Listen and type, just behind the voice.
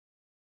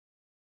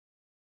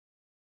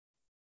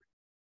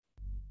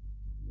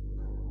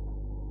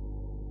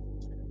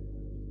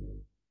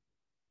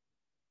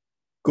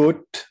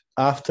Good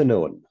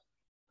afternoon,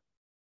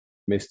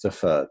 Mr.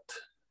 Firth.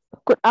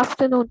 Good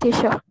afternoon,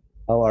 teacher.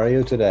 How are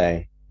you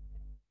today?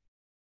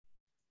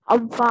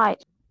 I'm fine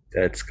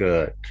That's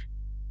good.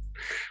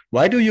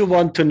 Why do you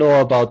want to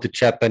know about the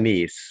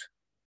Japanese?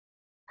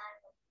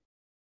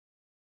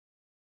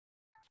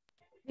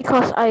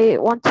 because I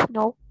want to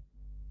know.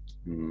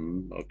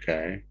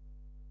 Okay.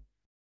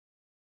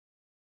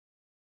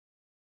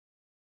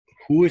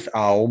 Who is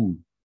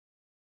Aum?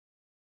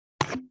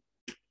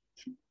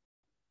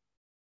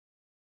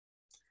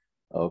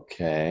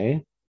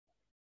 Okay.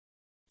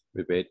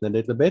 We wait a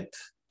little bit.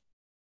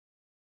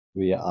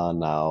 We are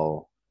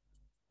now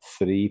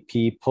 3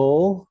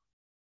 people.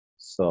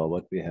 So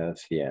what we have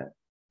here?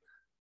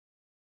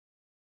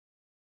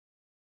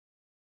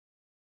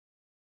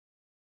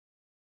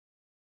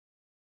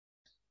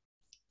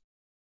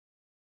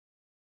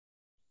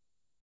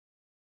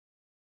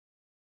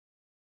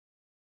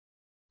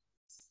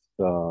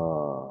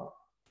 So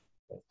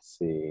let's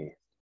see.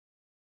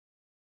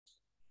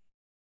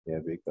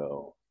 Here we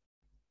go.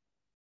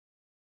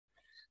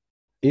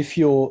 If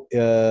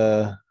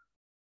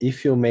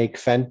you make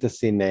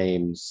fantasy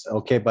names,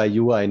 okay, by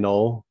you I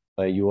know,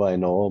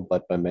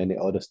 but by many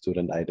other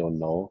students I don't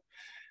know.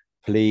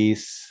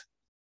 Please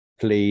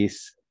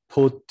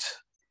put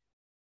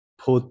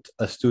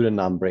a student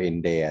number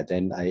in there.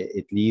 Then I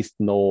at least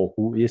know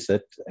who is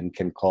it and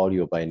can call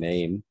you by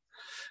name.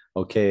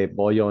 Okay,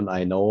 Boyon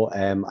I know,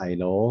 I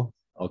know.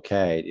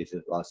 Okay, this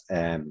was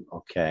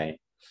Okay,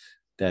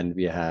 then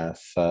we have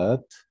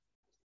third.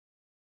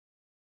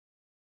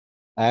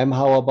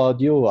 How about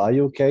you? Are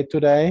you okay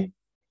today?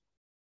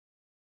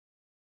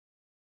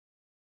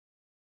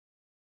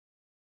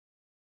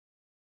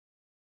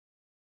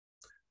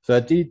 So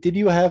did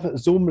you have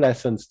Zoom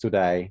lessons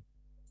today?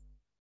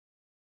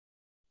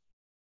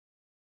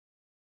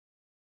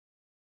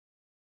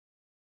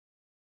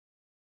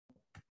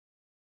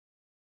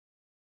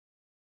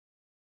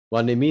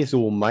 วันนี้มี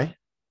Zoom ไหม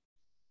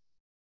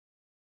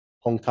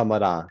คงธรรม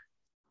ดา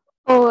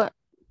Oh,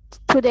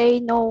 today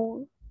no,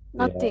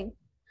 nothing.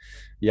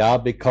 Yeah,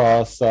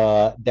 because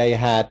they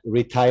had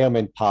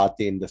retirement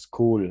party in the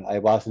school. I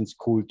was in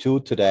school too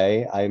today.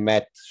 I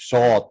met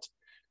Short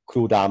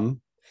Krudam,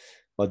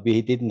 but we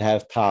didn't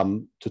have time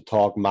to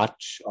talk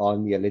much,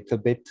 only a little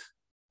bit.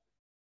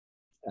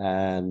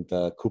 And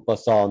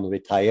Kupason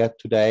retired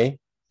today.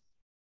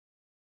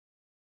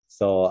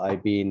 So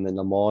I've been in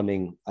the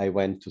morning, I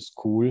went to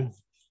school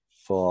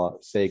for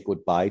say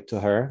goodbye to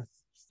her.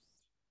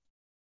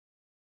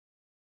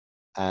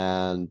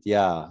 And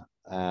yeah,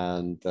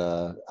 and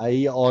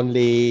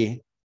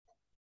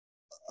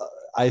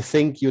I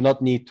think you not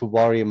need to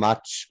worry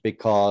much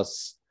because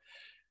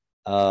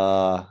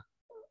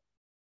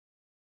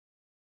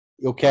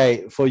okay,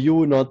 for you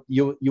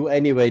you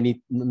anyway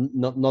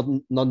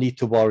not need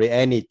to worry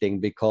anything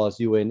because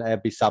you in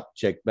every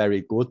subject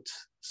very good.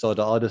 So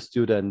the other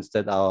students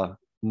that are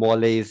more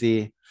lazy,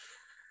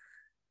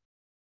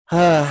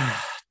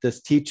 the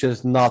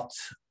teachers not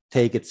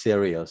take it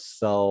serious.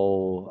 So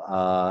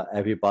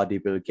everybody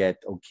will get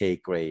okay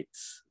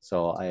grades. So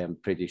I am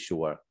pretty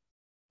sure.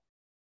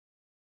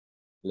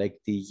 เลข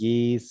ที่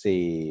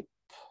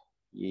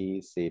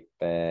20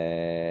เป็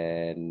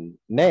น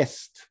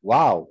Nest.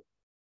 Wow.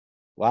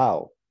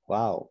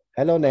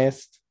 Hello,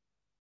 Nest.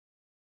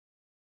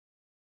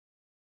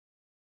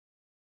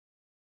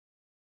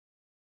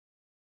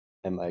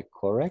 Am I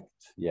correct?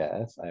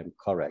 Yes, I'm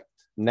correct.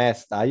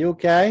 Nest, are you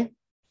okay?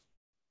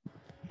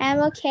 I'm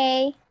okay.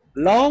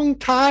 Long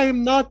time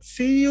not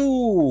see you.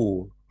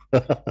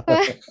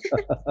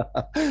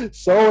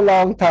 So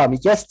long time.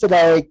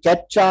 Yesterday, get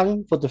Chang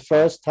for the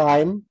first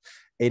time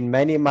in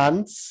many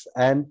months,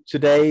 and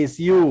today is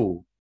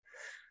you.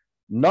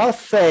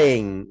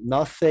 Nothing.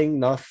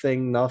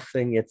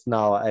 It's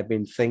now, I've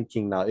been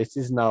thinking now. Is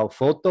this now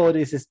photo or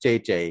this is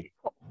JJ?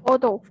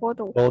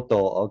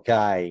 Photo,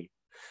 okay.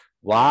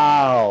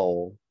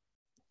 Wow.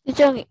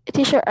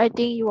 Teacher, I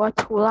think you are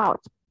too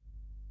loud.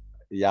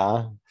 Yeah,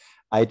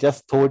 I just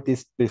told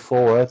this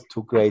before to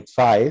grade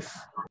 5.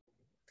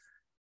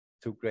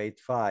 Grade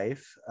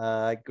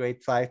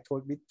 5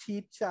 told me,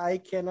 teacher, I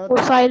cannot.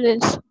 For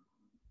silence.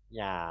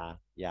 Yeah.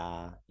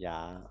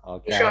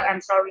 Okay. Teacher,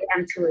 I'm sorry,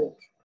 I'm too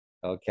late.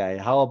 Okay,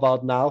 how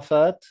about now,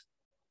 Ferd?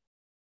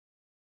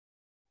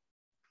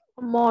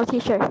 More,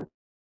 teacher.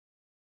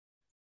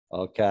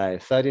 Okay,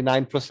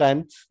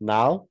 39%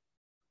 now?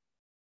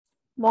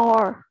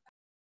 More.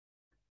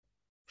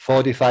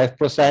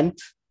 45%?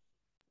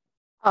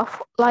 42%.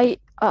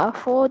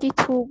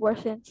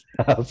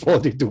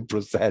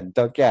 42%,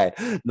 okay.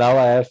 Now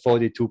I have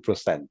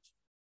 42%.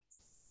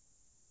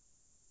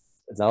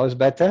 Now it's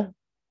better?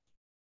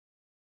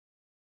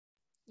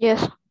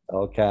 Yes.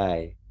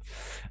 Okay.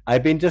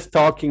 I've been just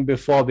talking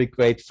before with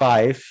grade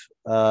 5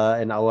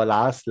 in our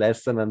last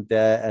lesson, and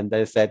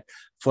they said,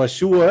 for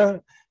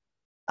sure,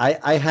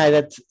 I had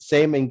it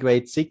same in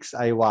grade 6.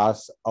 I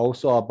was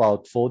also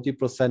about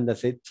 40%. I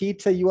said,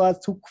 teacher, you are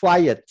too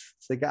quiet.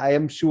 Like, I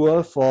am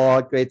sure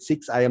for grade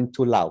 6, I am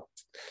too loud.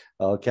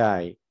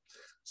 Okay.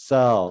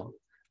 So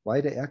Why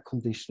the air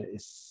conditioner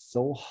is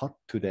so hot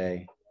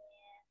today?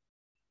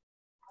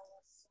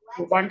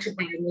 We want to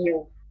buy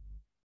new.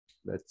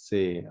 Let's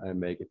see. I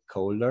make it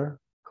colder,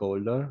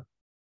 colder.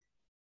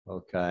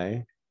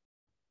 Okay.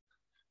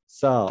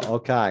 So,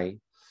 okay.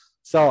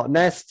 So,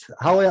 next,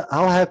 how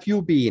have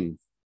you been?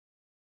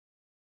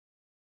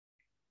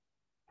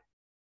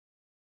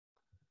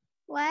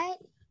 What?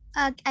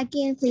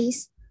 Again,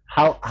 please.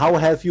 How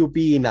have you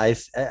been? I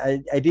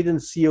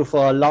didn't see you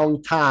for a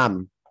long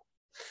time.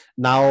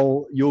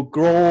 Now you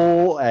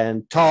grow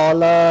and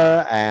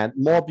taller and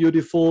more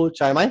beautiful, ใ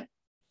ช่ไหม?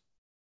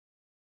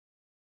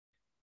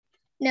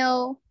 No.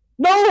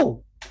 No.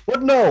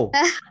 What no?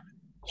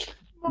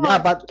 Yeah,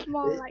 but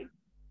more like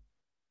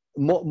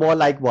more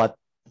like what?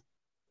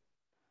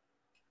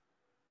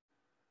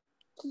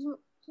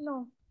 no.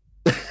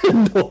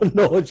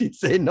 No, she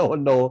say no.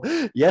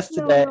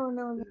 Yesterday.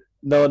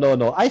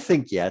 No. I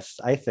think yes.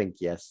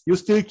 You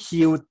still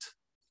cute.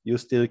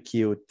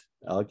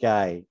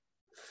 Okay.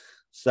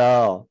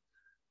 So,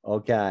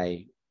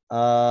 okay.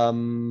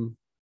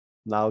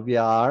 Now we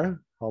are,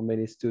 how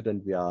many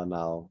students we are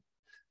now?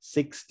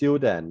 6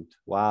 students.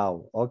 Wow.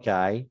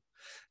 Okay.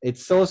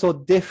 It's so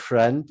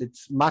different.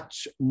 It's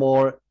much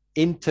more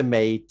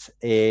intimate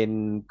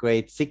in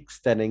grade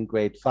 6 than in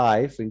grade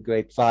 5. In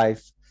grade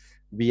 5,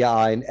 we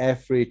are in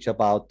average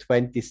about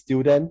 20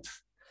 students.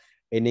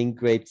 And in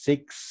grade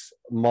 6,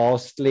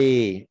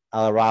 mostly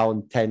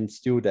around 10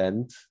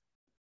 students.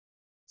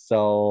 So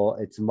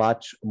it's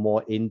much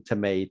more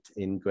intimate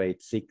in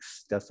grade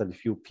 6. Just a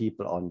few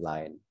people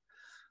online.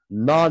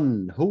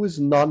 None. Who is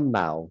none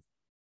now?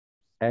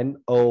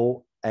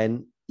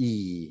 N-O-N-E.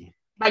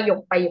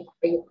 Bayok.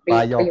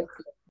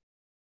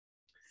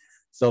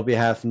 So we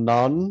have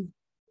none.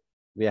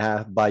 We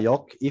have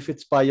Bayok. If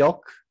it's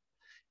Bayok,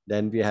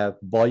 then we have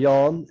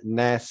Boyon,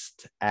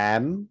 Nest,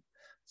 Am.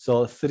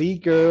 So 3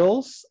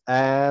 girls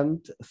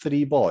and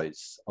 3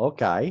 boys.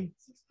 Okay.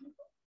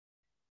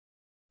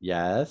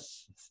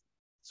 Yes.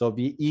 So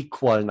we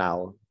equal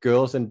now.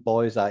 Girls and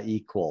boys are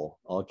equal.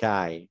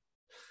 Okay.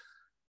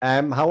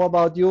 How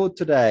about you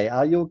today?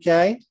 Are you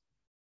okay?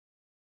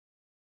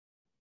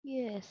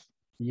 Yes.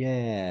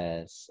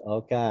 Yes.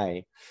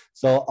 Okay.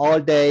 So all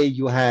day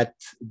you had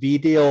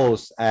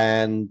videos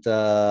and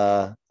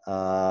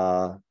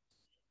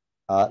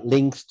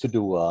links to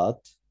do what?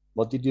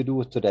 What did you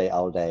do today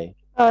all day?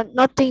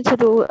 Nothing to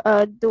do.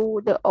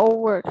 Do the old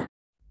work.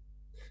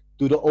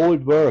 Do the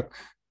old work.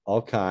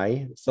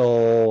 Okay.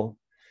 So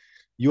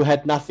you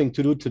had nothing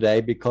to do today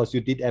because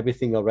you did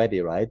everything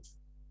already, right?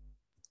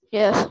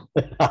 Yes.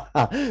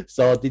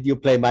 So did you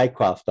play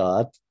Minecraft,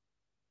 Art?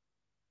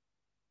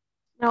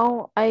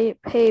 No, I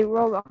pay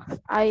Roblox.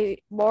 I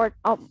bought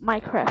up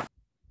Minecraft.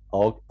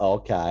 Oh,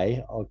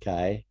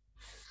 okay.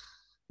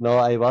 No,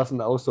 I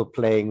wasn't also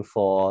playing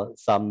for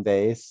some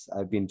days.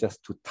 I've been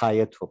just too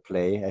tired to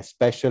play,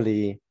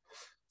 especially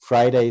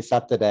Friday,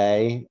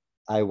 Saturday.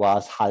 I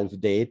was half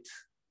dead.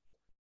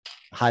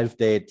 Half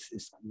dead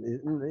is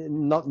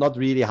not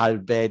really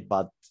half dead,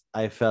 but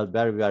I felt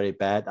very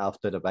bad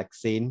after the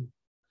vaccine.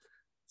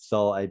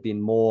 So I've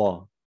been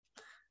more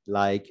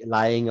like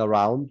lying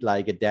around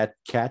like a dead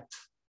cat.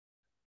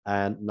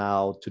 And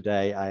now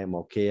today I am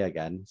okay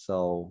again.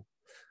 So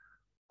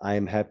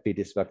I'm happy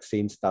this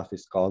vaccine stuff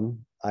is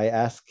gone.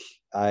 I've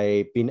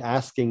been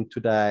asking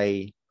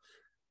today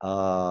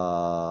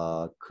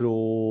Kru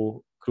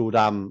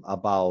Dam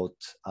about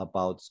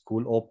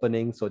school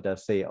opening. So they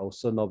say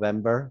also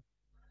November.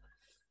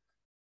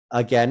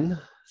 Again,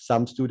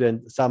 some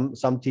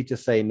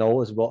teachers say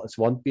no, it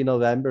won't be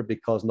November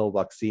because no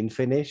vaccine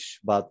finish.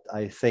 But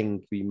I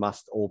think we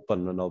must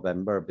open in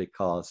November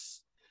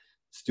because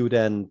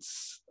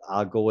students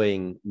are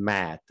going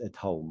mad at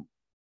home.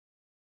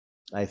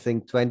 I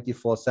think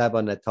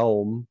 24/7 at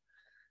home.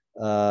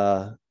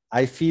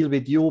 I feel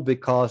with you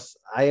because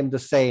I am the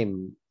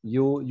same.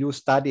 You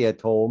study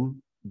at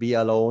home, be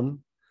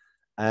alone,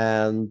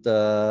 and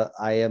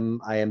I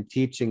am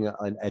teaching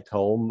at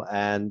home,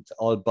 and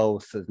all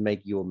both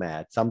make you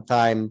mad.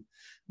 Sometimes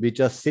we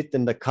just sit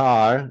in the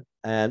car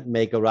and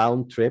make a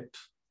round trip,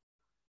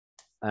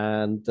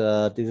 and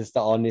this is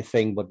the only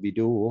thing what we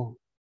do.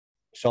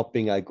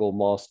 Shopping, I go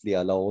mostly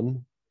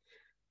alone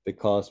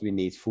because we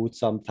need food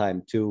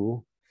sometime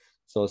too.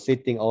 So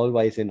sitting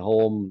always in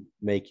home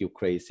make you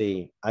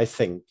crazy. I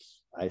think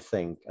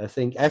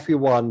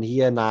everyone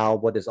here now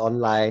what is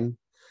online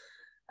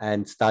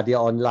and study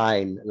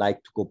online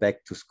like to go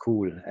back to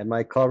school. Am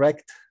I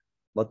correct?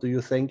 What do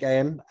you think,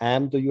 Am?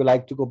 Am, do you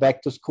like to go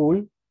back to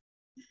school?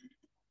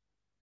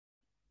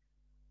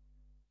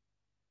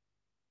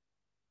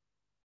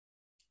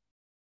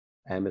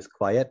 Am is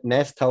quiet.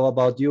 Nest, how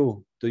about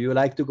you? Do you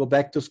like to go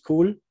back to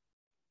school?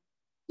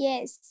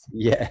 Yes.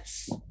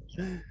 Yes.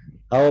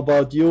 How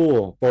about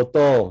you,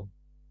 Poto?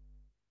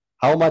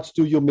 How much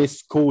do you miss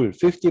school?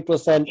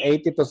 50%,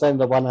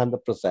 80%, or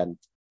 100%?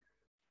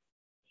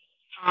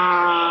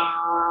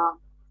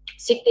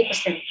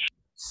 60%.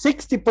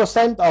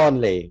 60%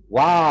 only.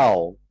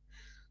 Wow.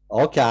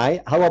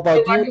 Okay. How I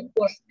about want you? to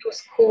go to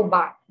school,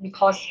 but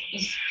because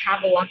it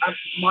have a lot of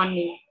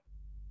money.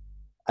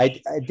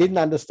 I didn't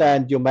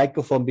understand your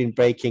microphone been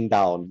breaking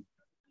down.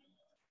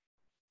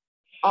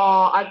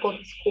 I go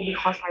to school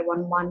because I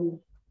want money.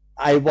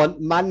 I want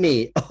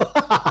money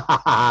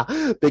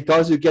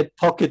because you get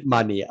pocket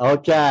money.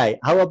 Okay.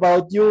 How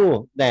about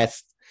you,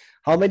 Nest?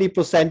 How many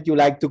percent you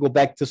like to go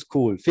back to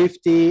school?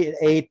 50,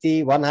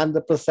 80,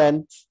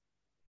 100%?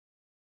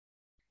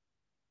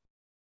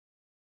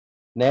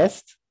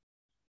 Nest?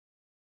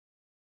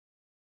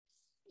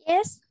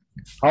 Yes.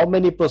 How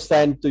many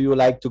percent do you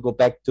like to go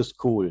back to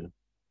school?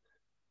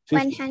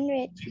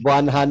 100.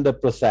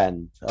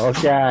 100%.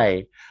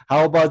 Okay.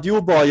 How about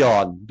you,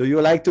 Boyon? Do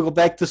you like to go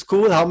back to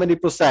school? How many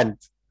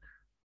percent?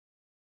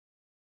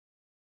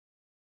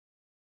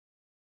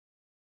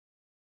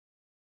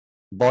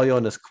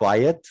 Boyon is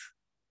quiet.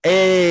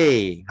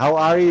 Hey, how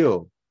are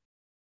you?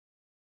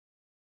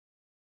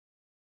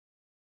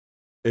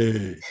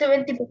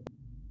 70%.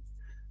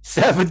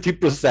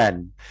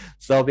 70%.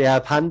 So we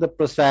have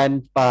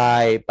 100%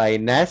 by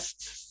Nest,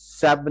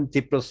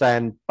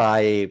 70%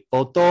 by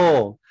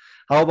Photo.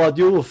 How about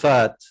you,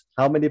 Ferd?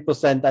 How many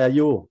percent are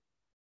you?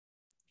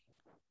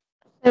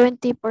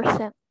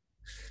 70%.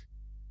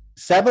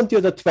 70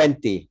 or the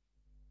 20?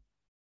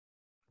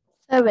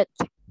 70.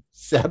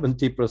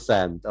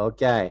 70%.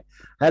 Okay.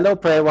 Hello,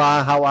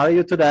 Prewa. How are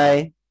you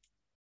today?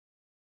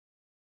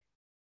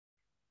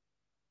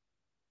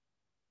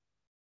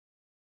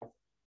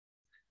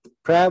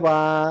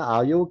 Prewa,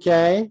 are you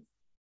okay?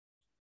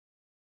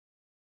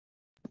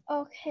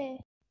 Okay.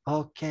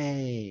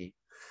 Okay.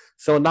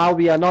 So now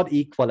we are not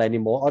equal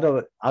anymore.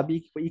 Other are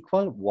we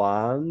equal?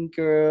 One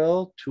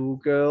girl, two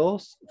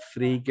girls,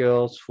 three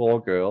girls, four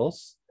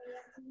girls,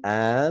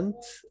 and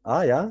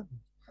yeah.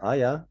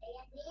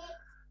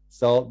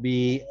 So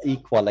we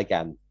equal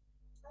again.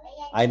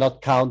 I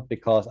not count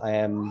because I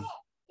am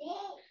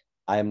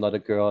not a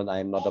girl and I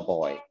am not a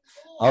boy.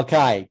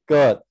 Okay,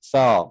 good.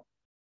 So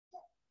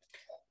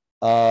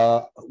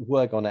who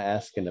are gonna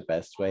ask in the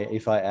best way?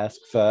 If I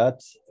ask Ferd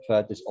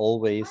is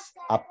always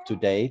up to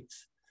date.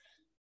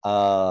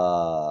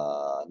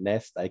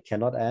 Nest, I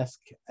cannot ask.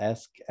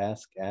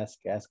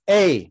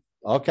 A.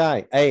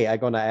 Okay, A, I'm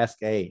gonna ask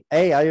A.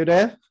 A, are you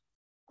there?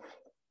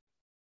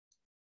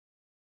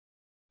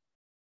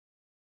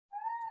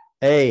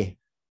 A.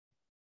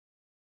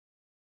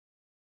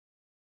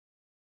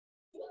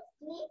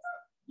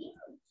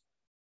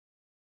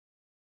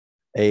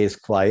 A is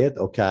quiet,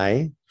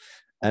 okay.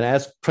 And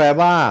ask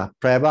Preva.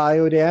 Preva, are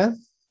you there?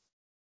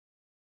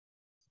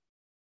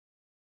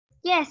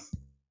 Yes.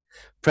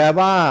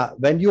 Preva,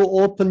 when you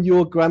open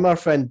your grammar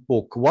friend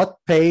book, what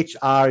page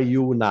are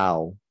you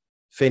now?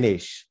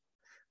 Finish.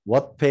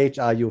 What page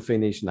are you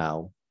finished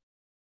now?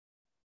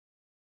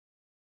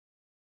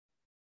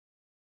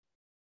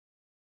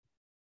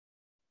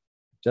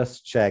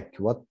 Just check.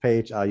 What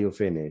page are you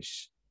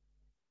finished?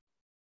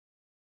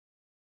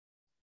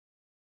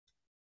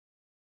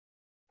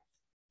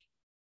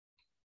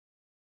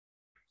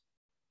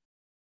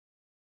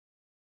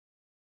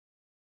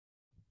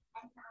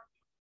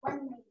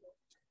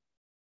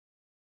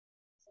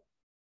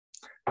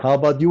 How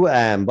about you,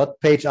 Am? What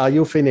page are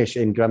you finished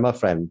in Grammar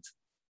Friend?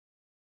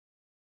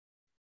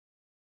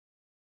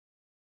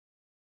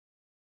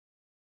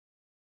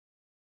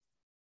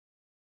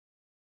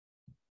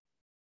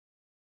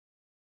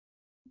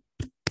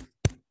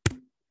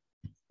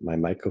 My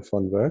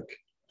microphone work.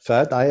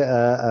 Third,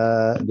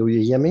 do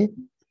you hear me?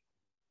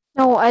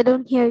 No, I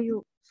don't hear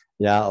you.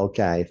 Yeah,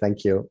 okay,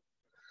 thank you.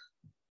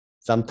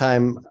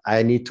 Sometime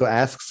I need to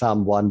ask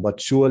someone, but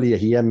surely you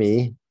hear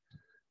me,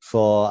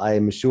 for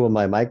I'm sure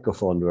my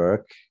microphone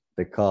work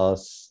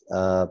because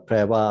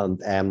Preva and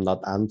Am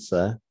not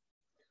answer.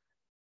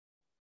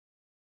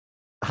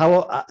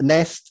 How,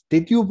 Nest,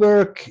 did you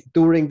work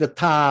during the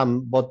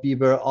time but we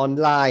were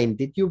online?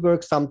 Did you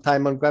work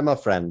sometime on Grammar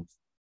Friend,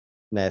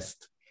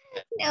 Nest?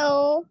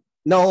 No.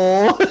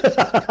 No.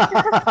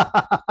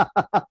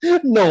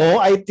 No,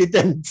 I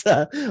didn't.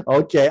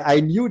 Okay, I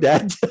knew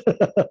that.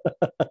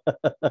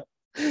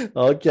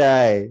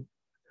 Okay.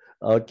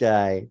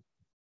 Okay.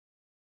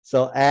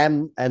 So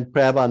M and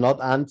Preva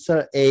not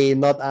answer, A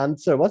not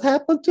answer. What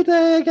happened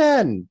today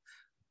again?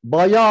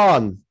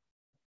 Boyan.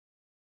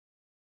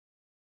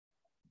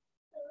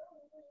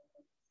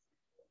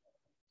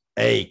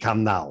 Hey,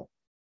 come now.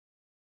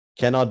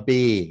 Cannot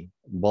be.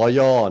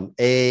 Boyan,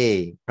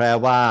 A,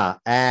 Preva,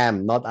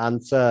 am, not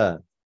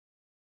answer.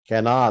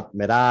 Cannot, ไ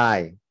ม่ได้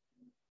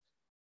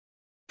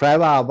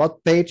Preva,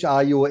 what page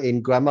are you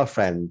in Grammar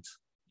Friend?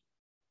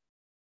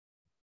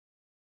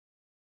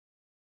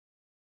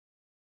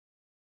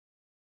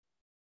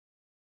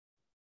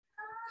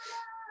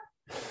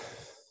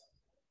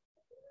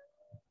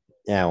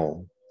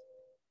 Ow.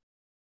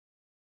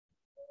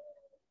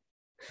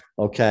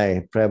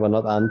 Okay, Preva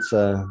not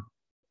answer.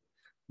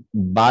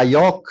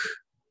 Bayok,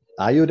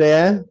 are you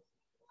there?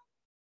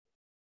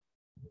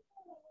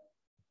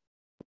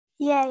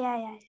 Yeah.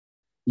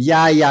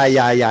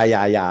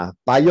 Yeah.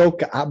 Bayok,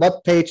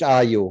 what page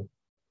are you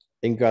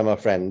in Grammar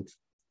Friend?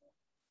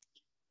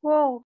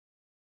 Whoa.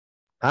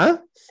 Huh?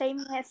 Same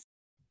as.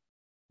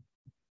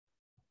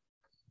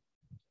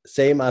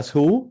 Same as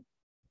who?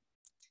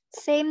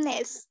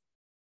 Sameness.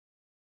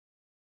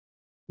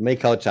 ไม่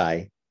เข้าใจ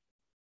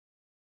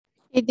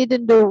He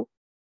didn't do.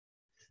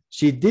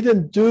 She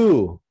didn't do.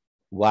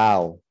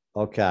 Wow.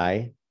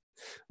 Okay.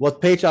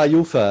 What page are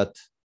you, Ferd?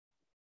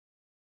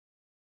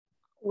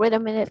 Wait a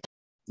minute.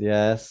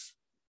 Yes.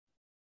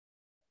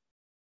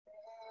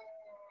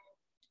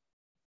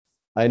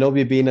 I know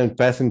we've been in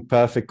present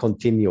perfect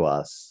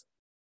continuous.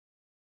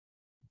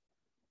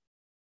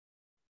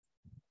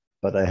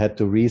 But I had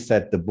to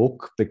reset the book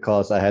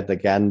because I had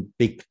again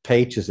big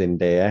pages in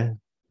there.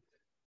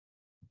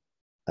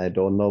 I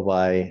don't know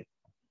why.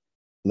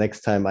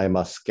 Next time I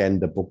must scan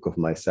the book of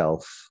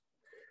myself.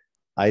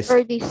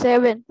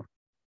 37.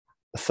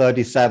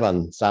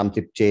 37, 37.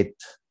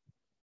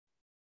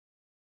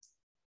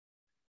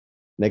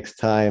 Next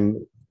time,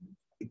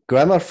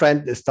 Grammar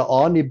Friend is the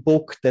only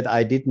book that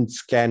I didn't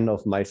scan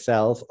of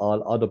myself. All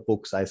other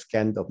books I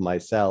scanned of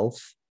myself.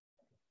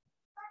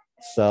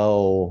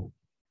 So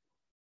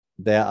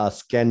there are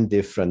scan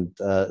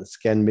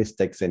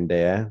mistakes in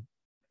there.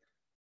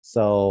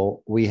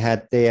 So we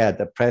had there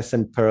the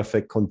present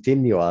perfect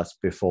continuous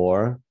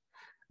before,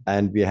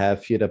 and we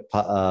have here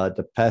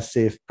the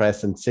passive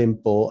present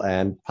simple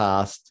and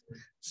past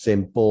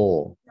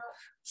simple.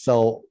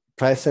 So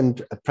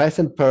present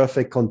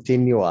perfect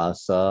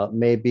continuous,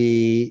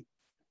 maybe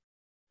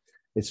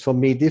it's for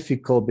me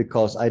difficult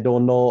because I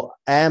don't know,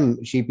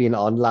 she been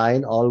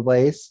online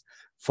always?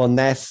 For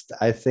Nest,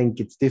 I think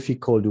it's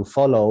difficult to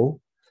follow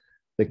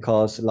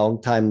because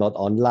long time not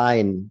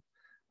online.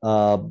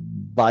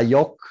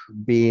 Bayok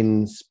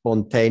been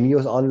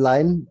spontaneous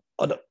online,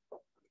 or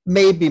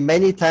maybe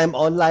many time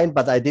online,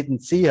 but I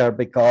didn't see her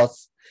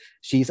because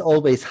she's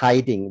always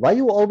hiding. Why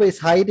you always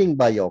hiding,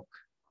 Bayok?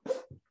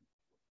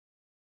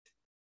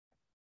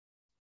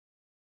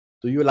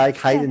 Do you like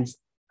hiding?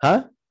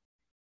 Huh?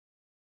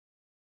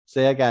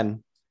 Say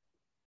again.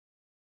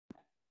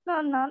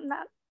 No.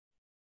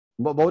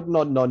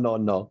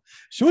 No.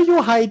 Sure,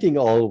 you hiding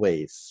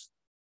always.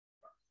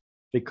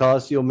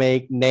 Because you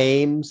make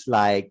names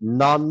like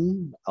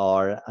none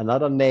or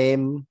another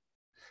name.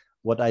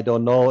 What I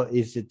don't know,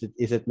 is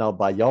it now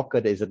Bayok or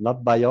is it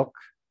not Bayok?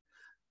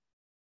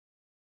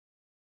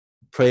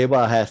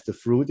 Preva has the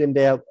fruit in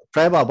there.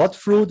 Preva, what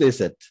fruit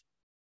is it?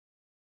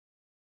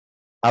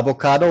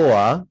 Avocado,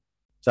 huh?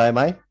 ใช่ไหม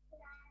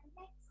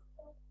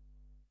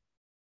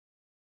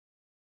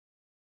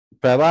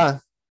Preva,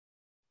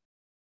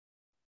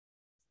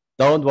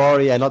 don't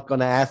worry, I'm not going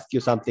to ask you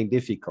something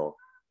difficult.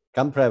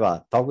 Come, Preva,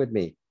 talk with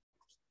me.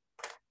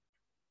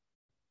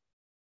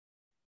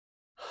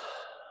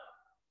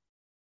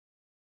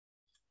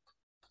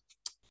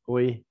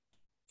 Ui.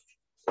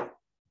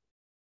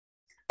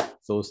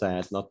 So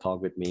sad, not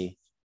talk with me.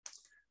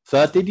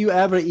 Sir, did you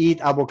ever eat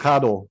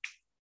avocado?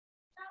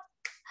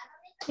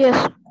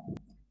 Yes.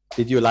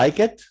 Did you like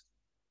it?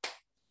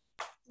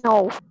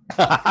 No.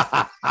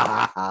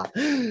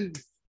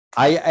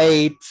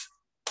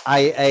 I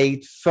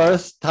ate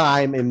first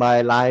time in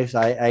my life,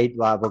 I ate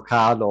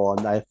avocado,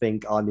 and I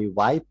think only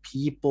white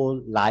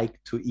people like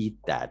to eat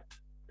that.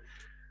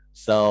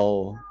 So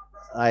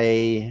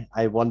I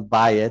won't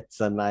buy it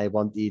and I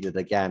won't eat it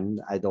again.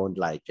 I don't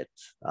like it.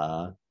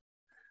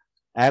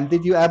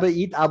 Did you ever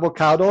eat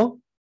avocado?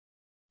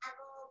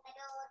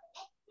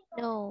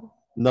 No.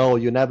 No,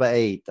 you never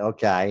ate.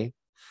 Okay.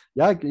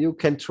 Yeah, you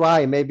can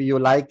try. Maybe you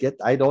like it.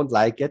 I don't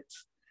like it.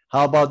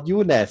 How about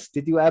you, Ness?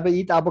 Did you ever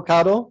eat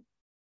avocado?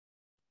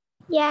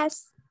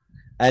 Yes.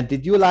 And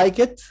did you like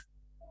it?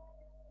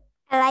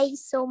 I like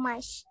so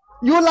much.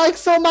 You like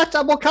so much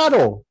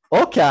avocado?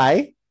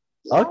 Okay.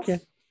 Yes. Okay.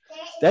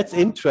 That's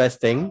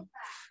interesting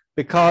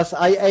because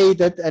I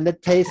ate it and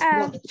it tastes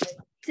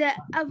The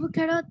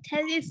avocado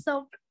tastes so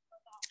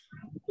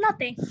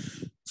nothing.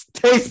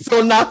 tastes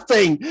so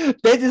nothing.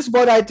 That is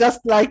what I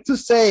just like to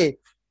say.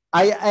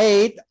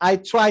 I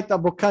tried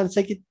avocado and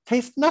said it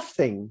tastes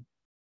nothing.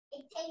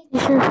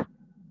 Teacher,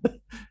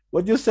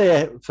 What do you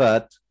say,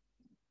 Ferd?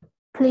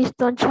 please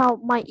don't shout.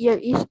 My ear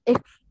is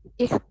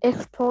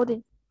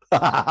exploding.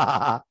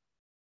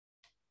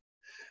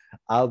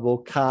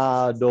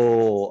 Avocado.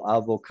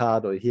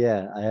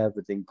 Here, I have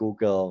it in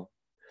Google.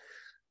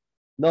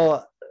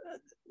 No,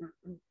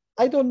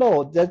 I don't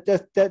know.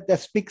 That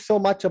speaks so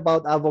much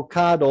about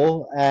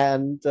avocado,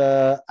 and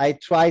I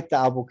tried the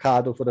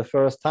avocado for the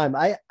first time.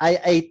 I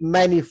ate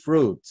many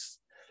fruits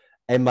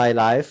in my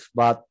life,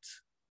 but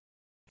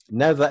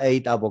never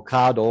ate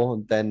avocado.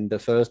 And then the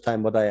first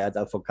time what I ate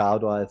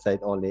avocado, I said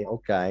only,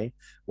 okay,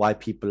 why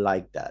people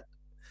like that?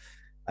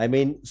 I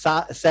mean,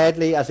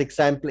 sadly, as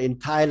example, in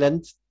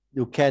Thailand,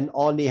 you can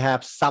only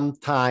have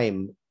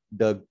sometime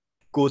the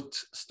good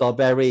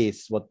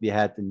strawberries, what we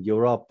had in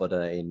Europe, but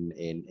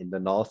in the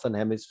Northern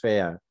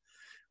Hemisphere,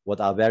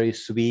 what are very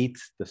sweet,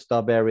 the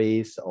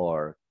strawberries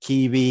or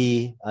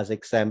kiwi, as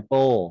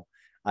example,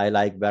 I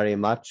like very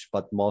much,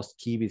 but most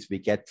kiwis we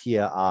get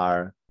here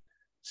are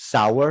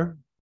sour.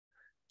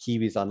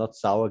 Kiwis are not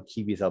sour,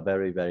 kiwis are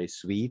very, very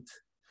sweet.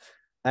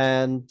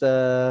 And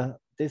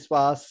this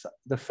was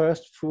the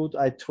first food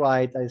I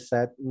tried. I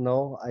said,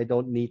 no, I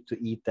don't need to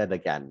eat that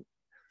again.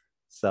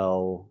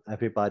 So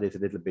everybody's a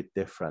little bit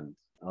different.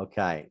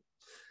 Okay.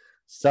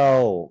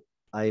 So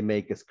I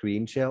make a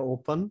screen share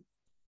open.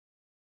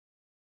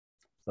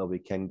 So we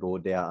can go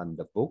there on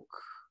the book,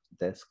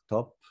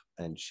 desktop,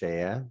 and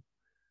share.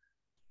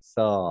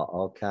 So,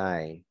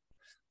 okay.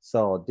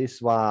 So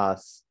this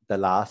was the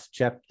last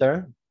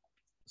chapter.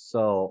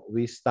 So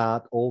we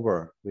start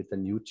over with a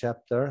new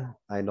chapter.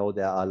 I know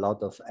there are a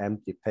lot of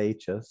empty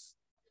pages.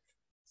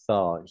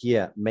 So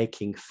here,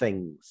 making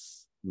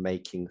things.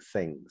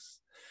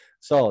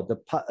 So the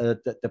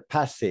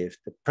passive,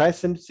 the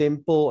present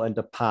simple and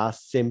the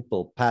past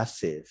simple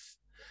passive.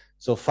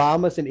 So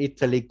farmers in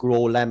Italy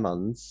grow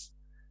lemons.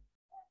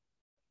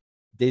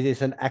 This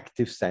is an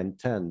active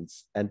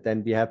sentence. And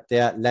then we have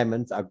there,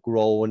 lemons are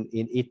grown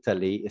in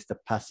Italy is the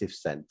passive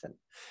sentence.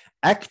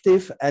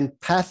 Active and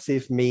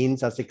passive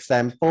means, as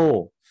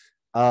example,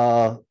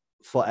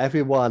 for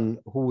everyone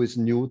who is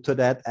new to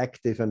that,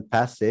 active and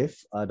passive,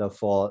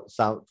 for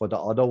the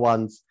other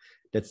ones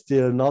that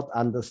still not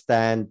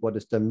understand what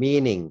is the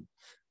meaning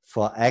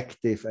for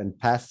active and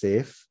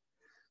passive.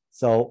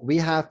 So we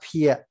have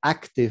here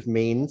active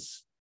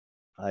means,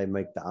 I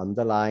make the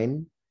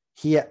underline,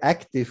 here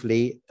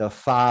actively the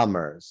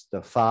farmers,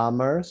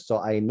 so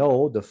I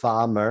know the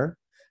farmer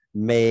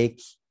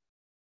make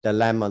the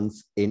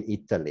lemons in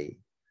Italy.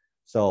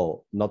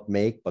 So not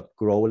make, but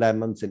grow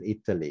lemons in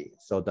Italy.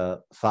 So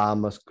the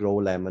farmers grow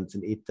lemons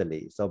in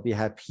Italy. So we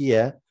have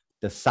here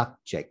the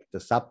subject.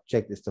 The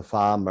subject is the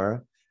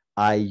farmer.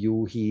 I,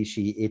 you, he,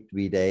 she, it,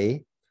 we,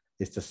 they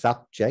is the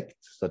subject.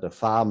 So the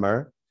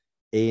farmer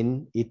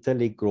in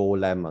Italy grow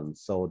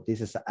lemons. So this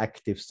is an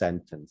active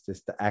sentence. This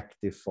is the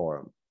active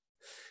form.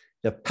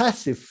 The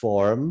passive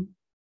form,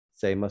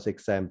 same as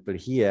example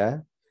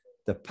here,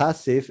 the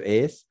passive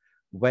is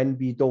when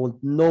we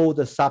don't know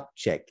the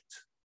subject.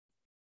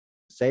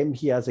 Same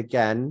here as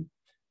again,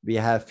 we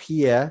have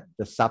here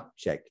the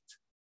subject.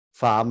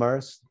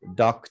 Farmers,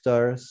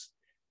 doctors,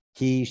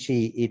 he,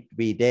 she, it,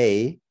 we,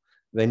 they.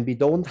 When we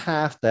don't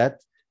have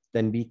that,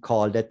 then we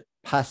call that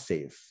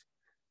passive.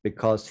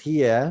 Because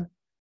here,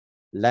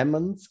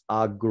 lemons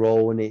are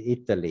grown in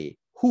Italy.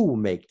 Who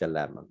make the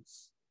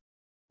lemons?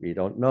 We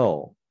don't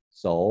know.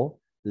 So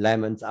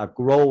lemons are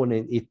grown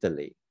in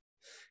Italy.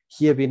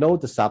 Here we know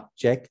the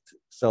subject,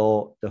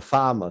 so the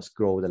farmers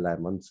grow the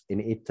lemons in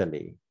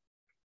Italy.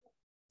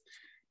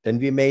 Then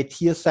we made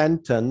here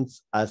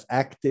sentence as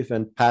active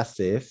and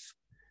passive.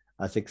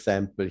 As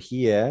example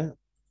here,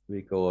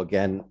 we go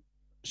again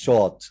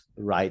short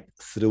right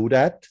through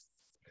that.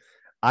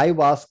 I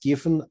was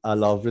given a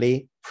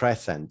lovely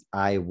present.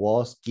 I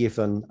was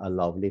given a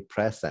lovely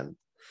present.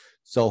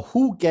 So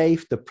who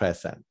gave the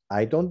present?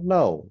 I don't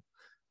know,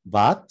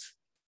 but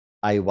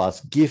I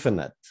was given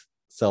it.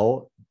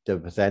 So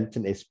the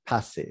sentence is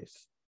passive.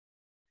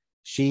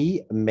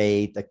 She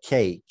made a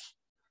cake.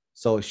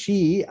 So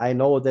she, I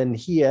know then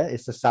here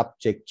is the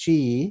subject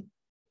she.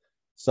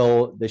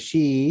 So the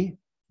she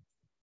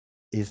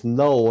is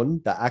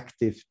known, the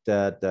active,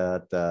 the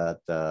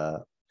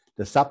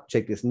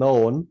subject is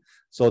known.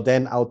 So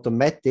then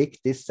automatic,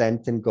 this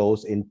sentence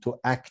goes into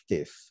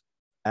active.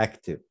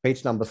 Active.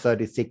 Page number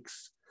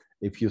 36,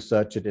 if you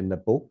search it in the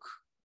book.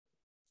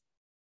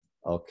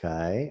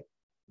 Okay,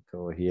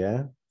 go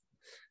here.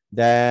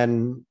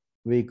 Then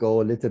we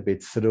go a little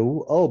bit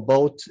through. Oh,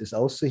 boat is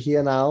also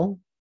here now.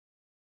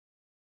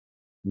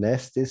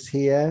 Nest is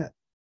here.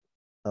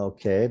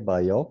 Okay,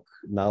 Bayok.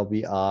 Now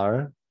we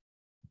are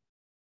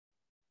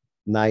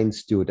 9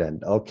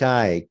 students.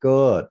 Okay,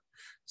 good.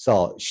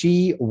 So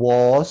she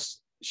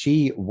was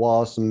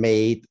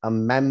made a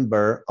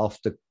member of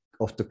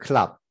the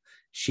club.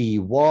 She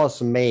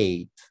was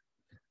made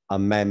a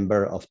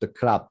member of the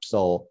club.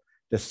 So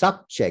the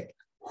subject,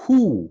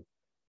 who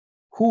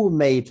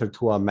made her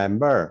to a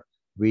member?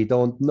 We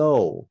don't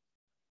know.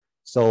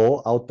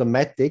 So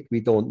automatic,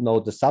 we don't know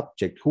the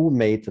subject. Who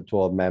made her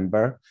to a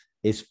member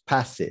is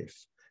passive.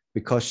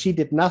 Because she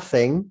did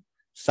nothing,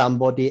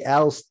 somebody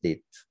else did.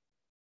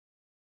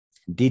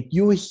 Did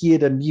you hear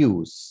the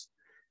news?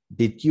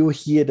 Did you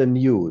hear the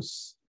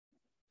news?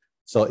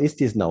 So is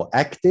this now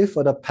active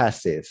or the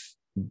passive?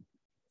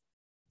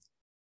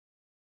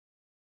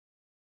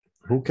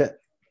 Who can?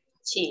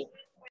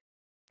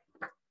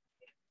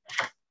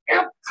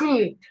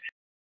 Active.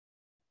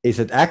 Is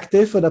it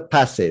active or the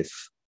passive?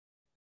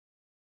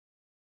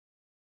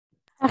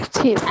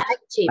 Active.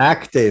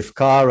 Active,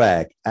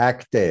 correct.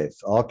 Active.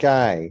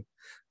 Okay.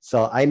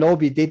 So I know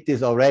we did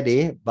this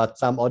already, but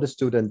some other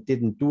students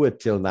didn't do it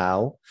till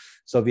now.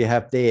 So we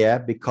have there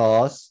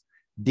because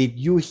did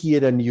you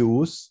hear the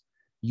news?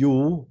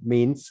 You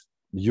means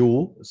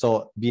you.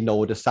 So we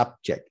know the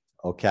subject.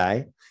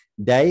 Okay.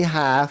 They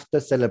have the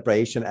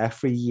celebration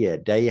every year.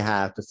 They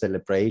have the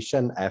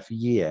celebration every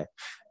year.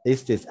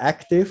 Is this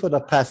active or the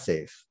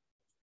passive?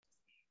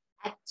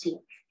 Active.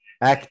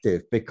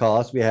 Active,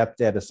 because we have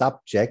there the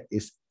subject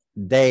is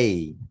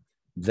they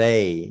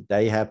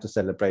have the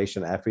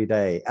celebration every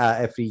day,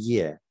 every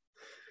year.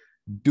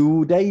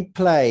 Do they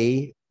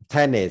play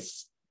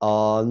tennis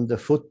on the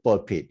football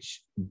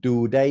pitch?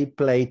 Do they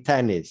play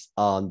tennis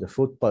on the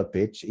football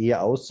pitch? Here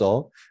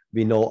also,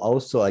 we know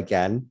also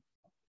again,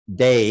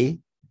 they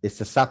is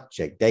the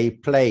subject. They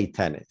play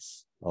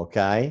tennis.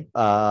 Okay.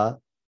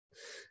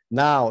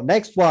 Now,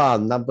 next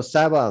one, number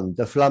 7.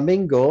 The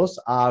flamingos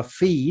are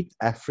fed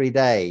every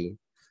day.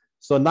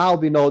 So now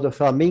we know the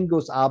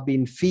flamingos are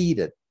being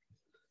fed,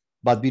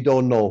 but we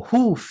don't know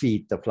who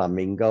feed the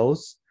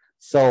flamingos.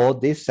 So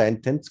this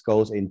sentence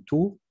goes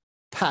into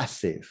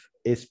passive.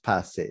 It's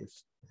passive.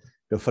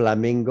 The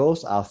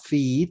flamingos are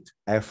fed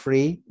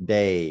every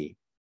day.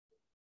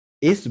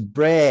 Is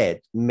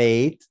bread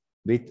made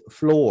with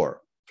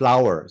flour?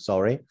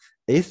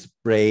 Is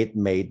bread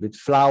made with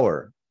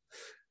flour?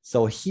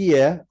 So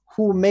here,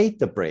 who made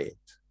the bread?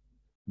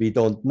 We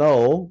don't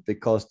know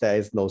because there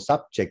is no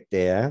subject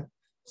there.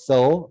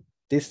 So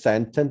this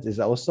sentence is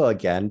also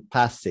again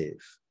passive.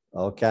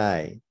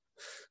 Okay.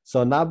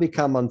 So now we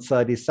come on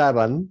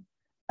 37,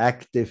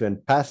 active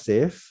and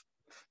passive.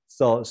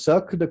 So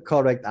circle the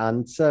correct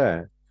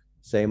answer.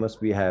 Same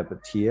as we have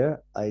it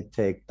here. I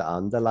take the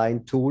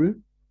underline tool.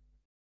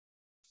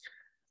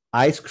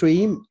 Ice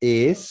cream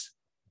is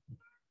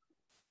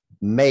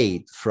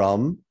made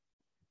from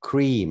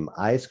cream.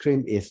 Ice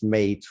cream is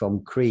made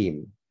from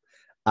cream.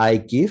 I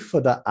give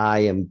for the I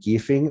am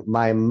giving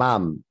my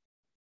mom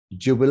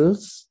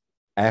jewels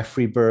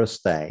every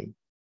birthday.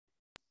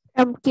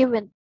 I'm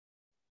given.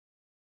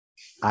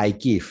 I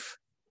give.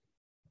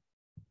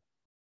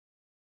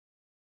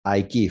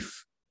 I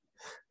give.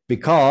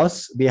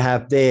 Because we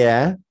have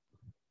there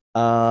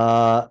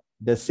the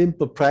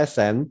simple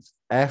present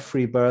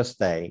every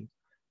birthday.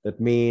 That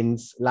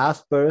means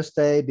last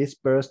birthday, this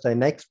birthday,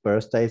 next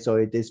birthday. So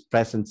it is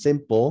present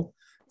simple.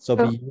 So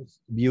we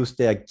use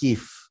their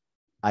give.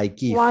 I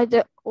give. Why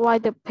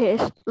the page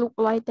look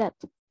like that?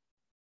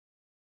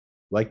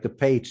 Like the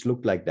page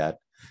look like that.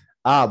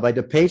 Why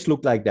the page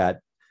look like that?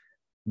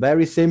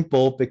 Very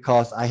simple,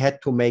 because I had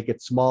to make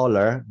it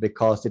smaller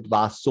because it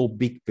was so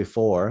big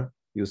before.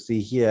 You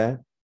see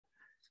here,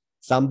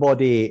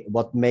 somebody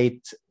what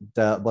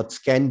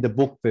scanned the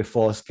book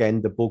before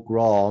scanned the book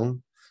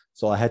wrong.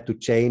 So I had to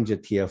change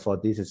it here for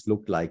this is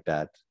look like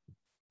that.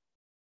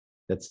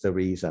 That's the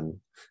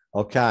reason.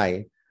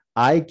 Okay.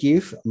 I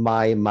give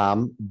my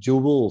mom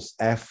jewels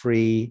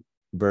every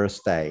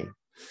birthday.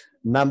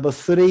 Number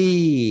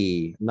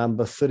 3.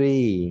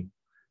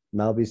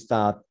 Now we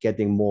start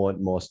getting more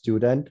and more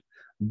students.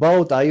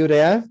 Both, are you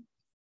there?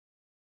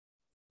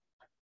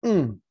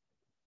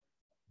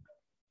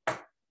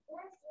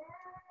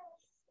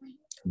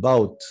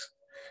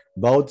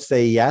 Both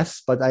say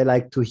yes, but I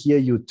like to hear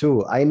you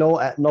too. I know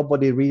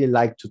nobody really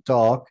like to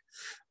talk,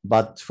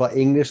 but for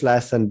English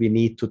lesson, we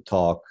need to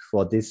talk.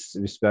 For this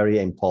is very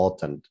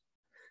important.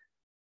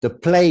 The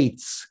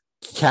plates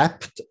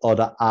kept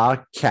or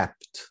are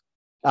kept.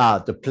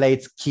 The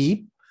plates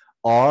keep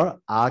or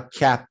are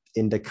kept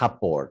in the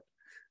cupboard.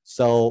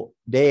 So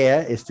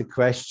there is the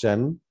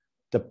question,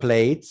 the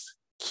plates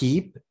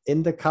keep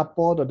in the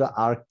cupboard or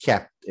are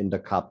kept in the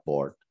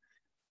cupboard?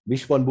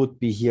 Which one would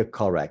be here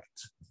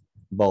correct?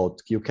 Both.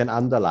 You can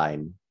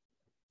underline.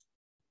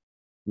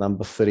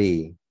 Number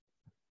 3.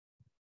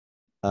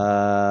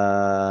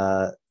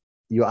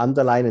 You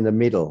underline in the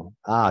middle.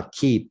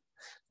 Keep.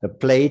 The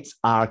plates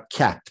are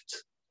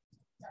kept.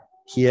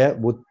 Here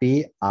would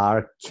be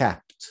are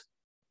kept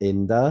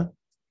in the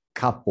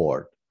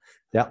cupboard.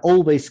 They're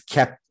always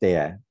kept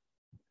there.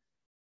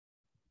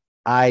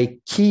 I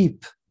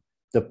keep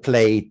the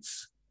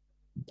plates.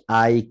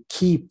 I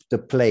keep the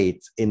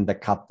plates in the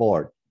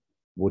cupboard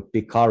would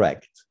be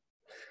correct.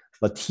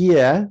 But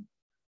here,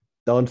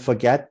 don't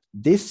forget,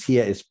 this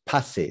here is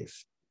passive.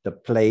 The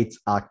plates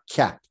are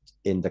kept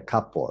in the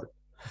cupboard.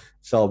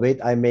 So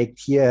wait, I make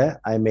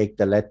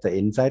the letter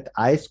inside.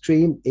 Ice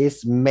cream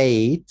is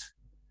made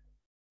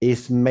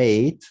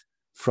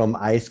from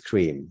ice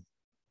cream.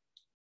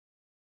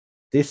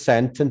 This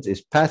sentence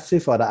is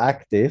passive or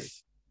active?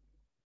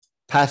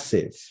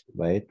 Passive.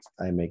 Wait,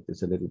 I make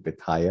this a little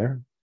bit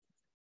higher.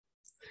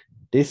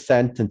 This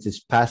sentence is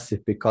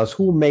passive because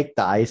who make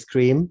the ice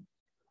cream?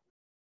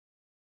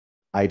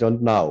 I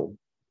don't know.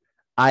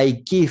 I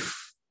give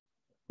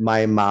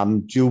my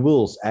mom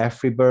jewels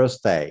every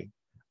birthday.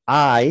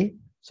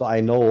 So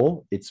I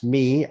know it's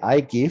me,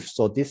 I give,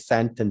 so this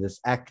sentence is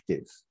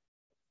active.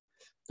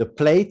 The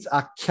plates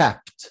are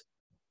kept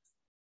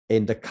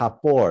in the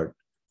cupboard.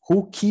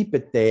 Who keep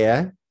it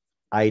there?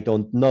 I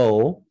don't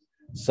know.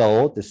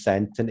 So the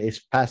sentence is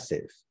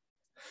passive.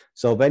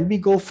 So when we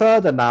go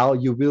further now,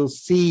 you will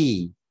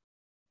see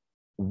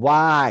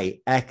why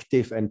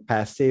active and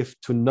passive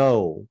to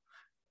know.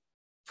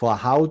 For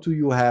how do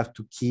you have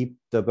to keep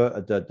the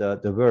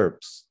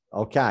verbs?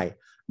 Okay.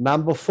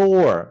 Number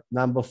 4,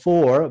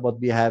 what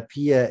we have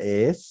here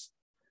is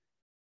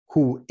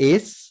who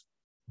is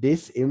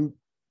this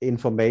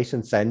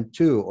information sent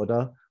to,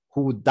 or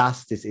who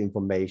does this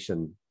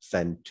information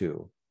sent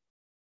to?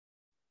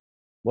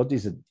 What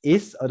is it?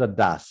 Is or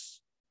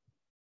does?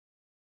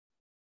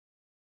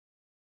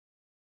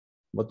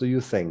 What do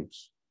you think?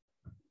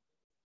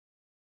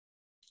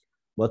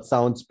 What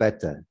sounds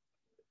better?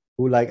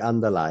 Who like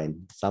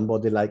underline?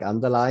 Somebody like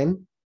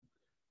underline?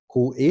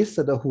 Who is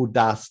or who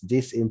does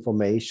this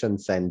information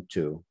sent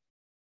to?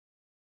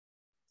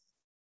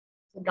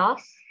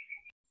 Does.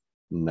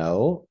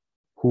 No.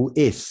 Who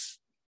is?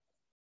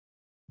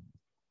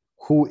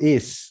 Who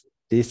is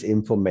this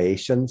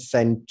information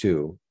sent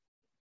to?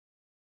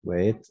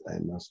 Wait, I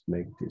must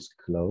make this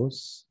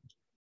close.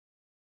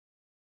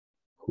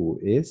 Who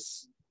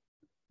is?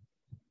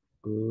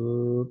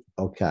 Good.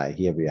 Okay,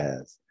 here we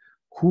have.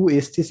 Who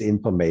is this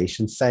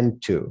information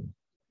sent to?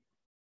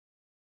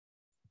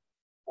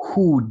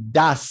 Who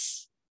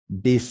does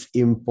this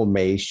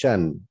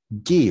information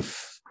give?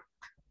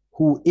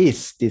 Who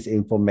is this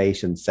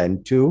information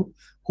sent to?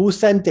 Who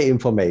sent the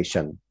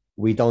information?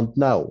 We don't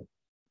know.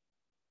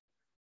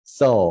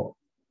 So,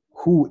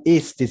 who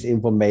is this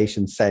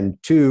information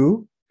sent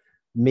to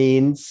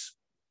means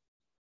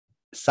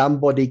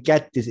somebody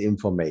get this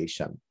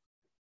information.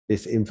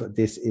 This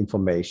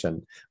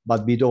information,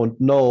 but we don't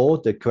know.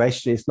 The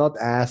question is not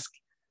asked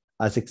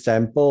as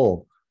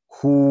example,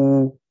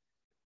 who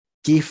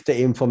give the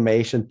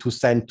information to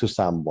send to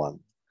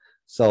someone.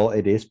 So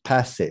it is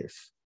passive.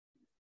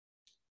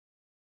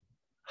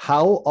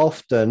 How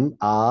often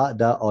are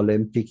the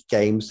Olympic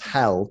Games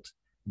held?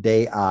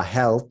 They are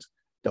held,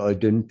 the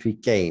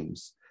Olympic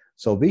Games.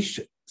 So which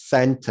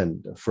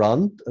sentence, the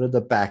front or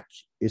the back,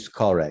 is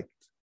correct?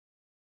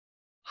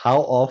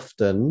 How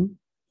often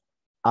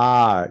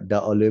are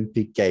the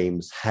Olympic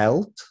Games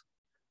held,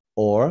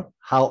 or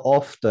how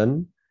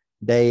often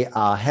they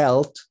are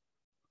held,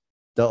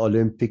 the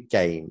Olympic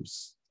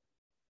Games?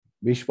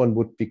 Which one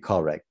would be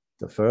correct?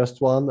 The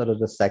first one or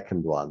the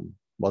second one?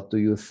 What do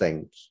you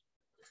think?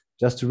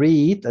 Just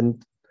read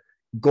and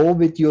go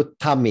with your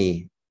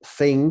tummy.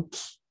 Think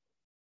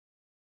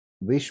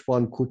which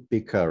one could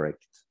be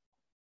correct.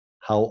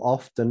 How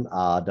often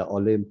are the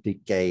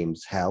Olympic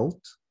Games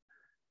held?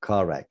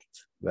 Correct.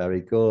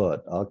 Very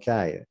good.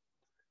 Okay.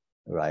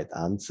 Right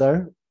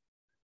answer,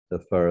 the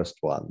first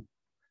one.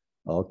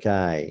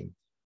 Okay.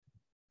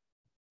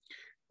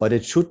 But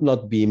it should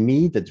not be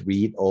me that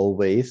read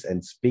always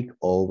and speak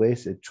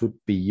always. It should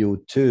be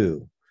you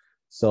too.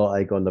 So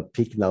I'm going to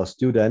pick now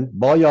student.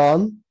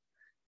 Boyan,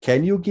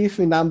 can you give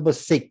me number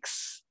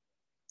 6?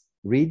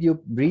 Read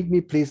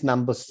me please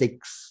number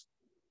 6.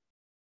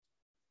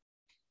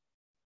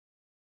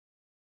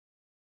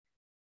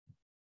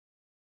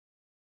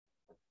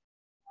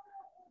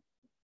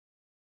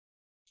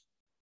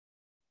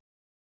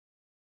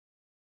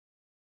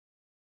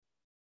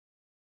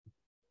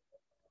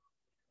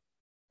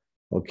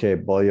 Okay,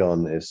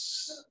 Boyan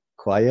is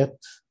quiet.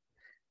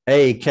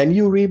 Hey, can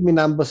you read me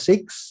number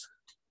 6?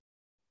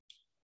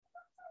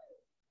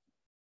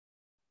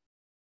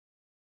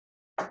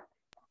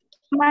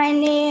 My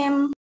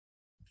name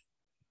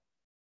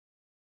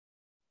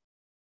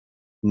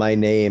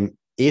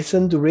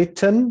Isn't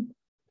written,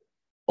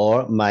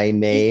 or my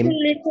name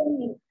isn't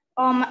written,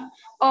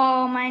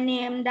 or my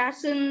name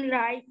doesn't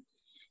write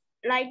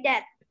like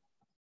that.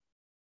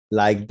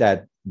 like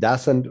that,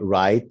 doesn't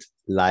write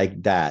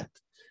like that.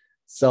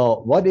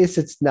 So what is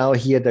it now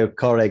here, the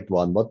correct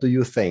one? What do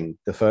you think?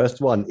 The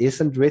first one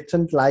isn't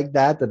written like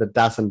that, or it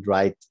doesn't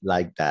write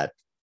like that?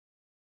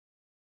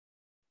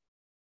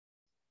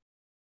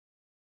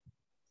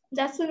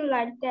 Doesn't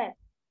like that.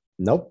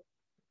 Nope.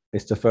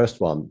 It's the first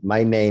one.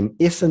 My name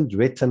isn't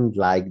written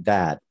like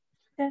that.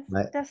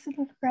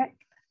 Doesn't write.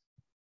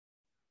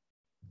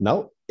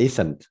 No,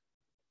 isn't.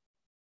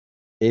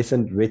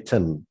 Isn't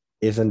written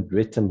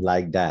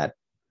like that.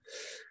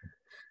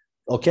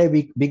 Okay,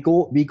 we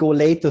go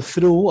later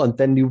through, and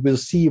then you will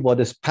see what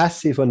is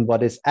passive and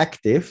what is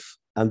active,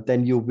 and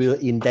then you will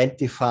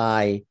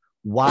identify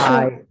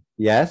why. Sure.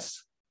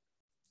 Yes.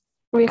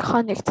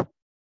 Reconnect.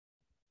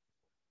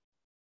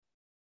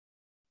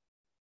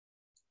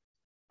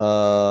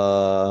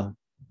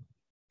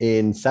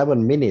 In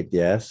 7 minutes,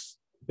 yes,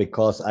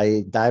 because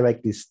I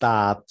directly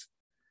start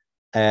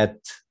at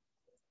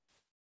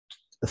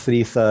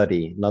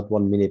 3:30, not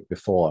 1 minute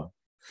before.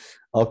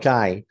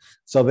 Okay,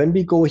 so when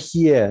we go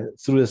here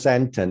through the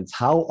sentence,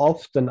 how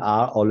often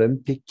are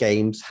Olympic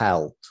Games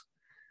held?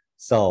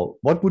 So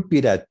what would be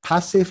that,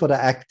 passive or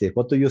the active?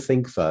 What do you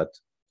think, Ferd?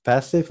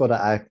 Passive or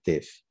the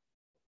active?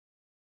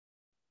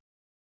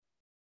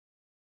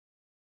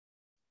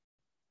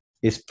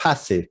 It's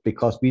passive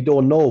because we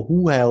don't know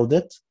who held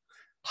it.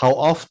 How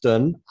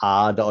often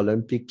are the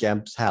Olympic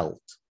Games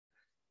held?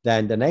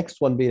 Then the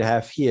next one we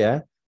have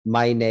here,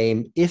 my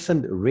name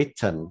isn't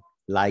written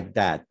like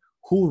that.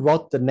 Who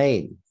wrote the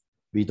name?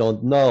 We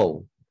don't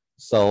know.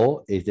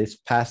 So it is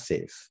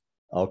passive.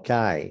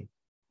 Okay.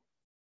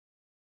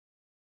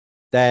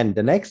 Then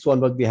the next one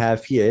what we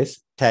have here is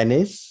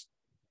tennis.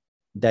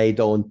 They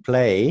don't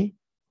play.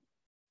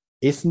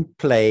 Isn't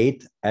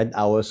played at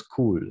our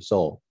school.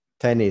 So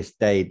tennis,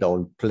 they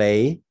don't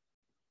play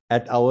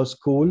at our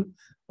school,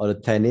 or the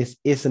tennis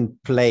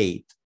isn't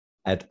played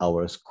at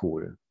our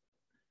school.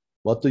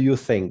 What do you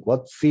think?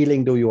 What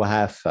feeling do you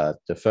have?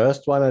 The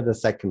first one or the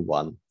second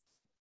one?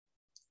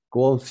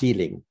 Go on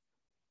feeling.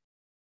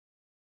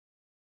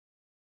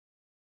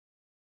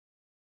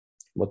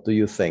 What do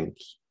you think?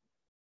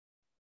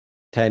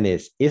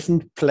 Tennis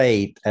isn't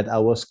played at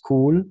our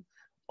school,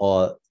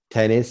 or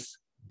tennis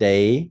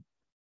they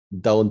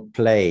don't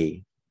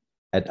play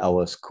at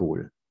our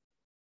school?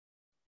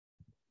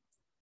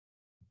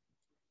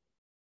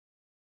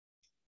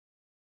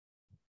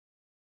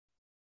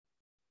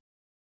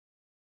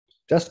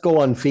 Just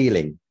go on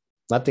feeling,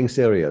 nothing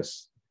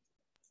serious.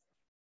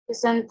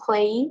 Isn't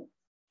play.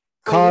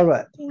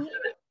 Correct.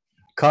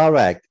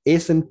 Correct.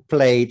 Isn't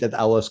played at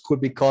our school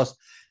because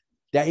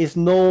there is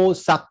no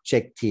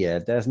subject here.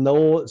 There's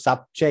no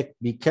subject.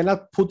 We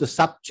cannot put the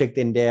subject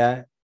in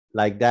there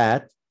like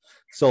that.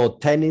 So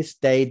tennis,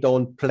 they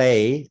don't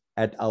play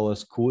at our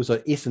school. So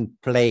it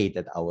isn't played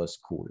at our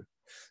school.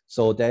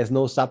 So there's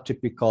no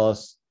subject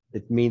because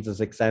it means,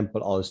 as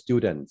example, all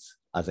students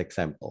as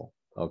example.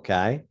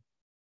 Okay.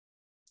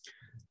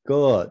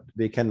 Good.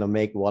 We can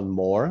make one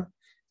more.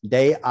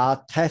 They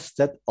are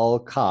tested, all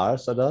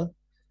cars,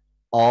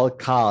 all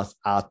cars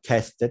are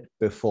tested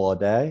before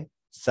they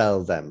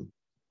sell them.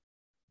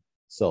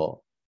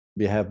 So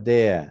we have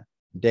there,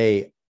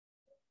 they,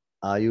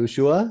 are you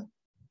sure?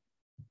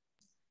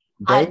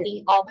 I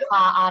think all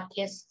cars are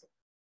tested.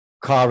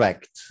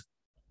 Correct.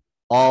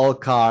 All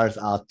cars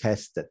are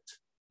tested.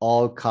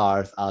 All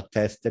cars are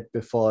tested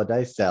before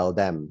they sell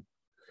them.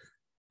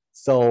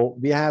 So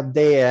we have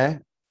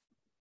there,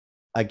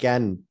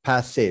 again,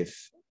 passive,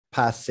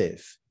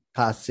 passive,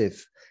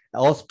 passive,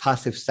 also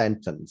passive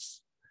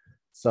sentence.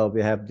 So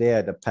we have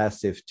there the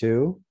passive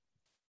too,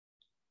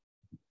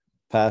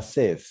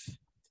 passive,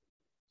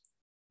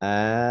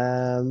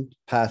 and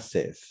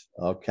passive.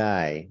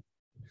 Okay,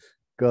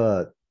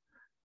 good.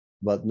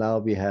 But now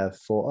we have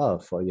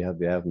we have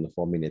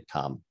 4-minute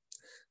time.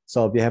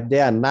 So we have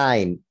there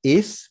 9.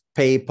 Is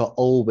paper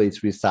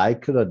always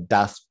recycled, or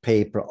does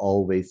paper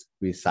always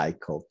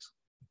recycled?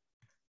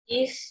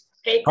 Is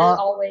paper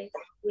always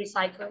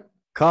recycled?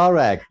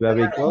 Correct.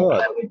 Very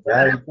good.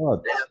 Very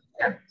good.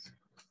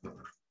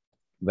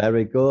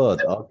 Very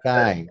good.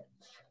 Okay.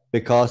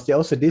 Because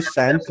also this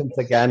sentence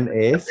again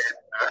is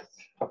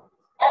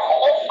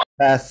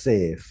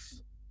passive.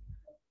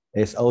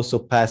 It's also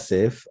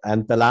passive.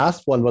 And the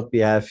last one, what we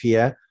have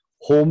here,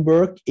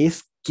 homework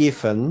is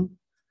given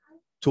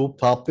to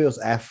pupils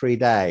every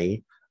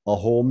day, or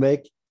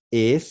homework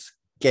is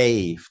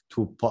gave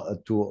to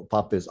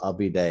pupils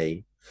every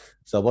day.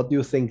 So what do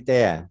you think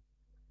there?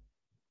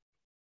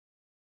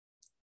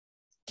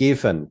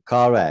 Given,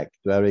 correct,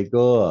 very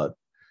good.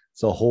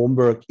 So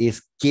homework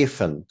is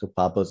given to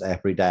pupils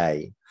every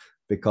day,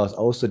 because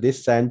also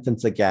this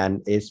sentence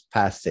again is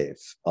passive.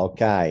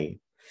 Okay.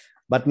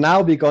 But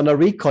now we're gonna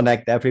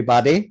reconnect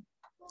everybody.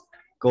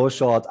 Go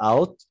short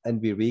out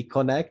and we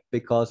reconnect,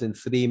 because in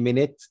 3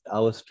 minutes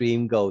our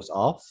stream goes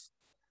off.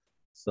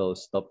 So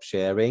stop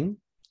sharing.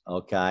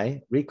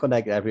 Okay,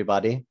 reconnect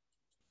everybody.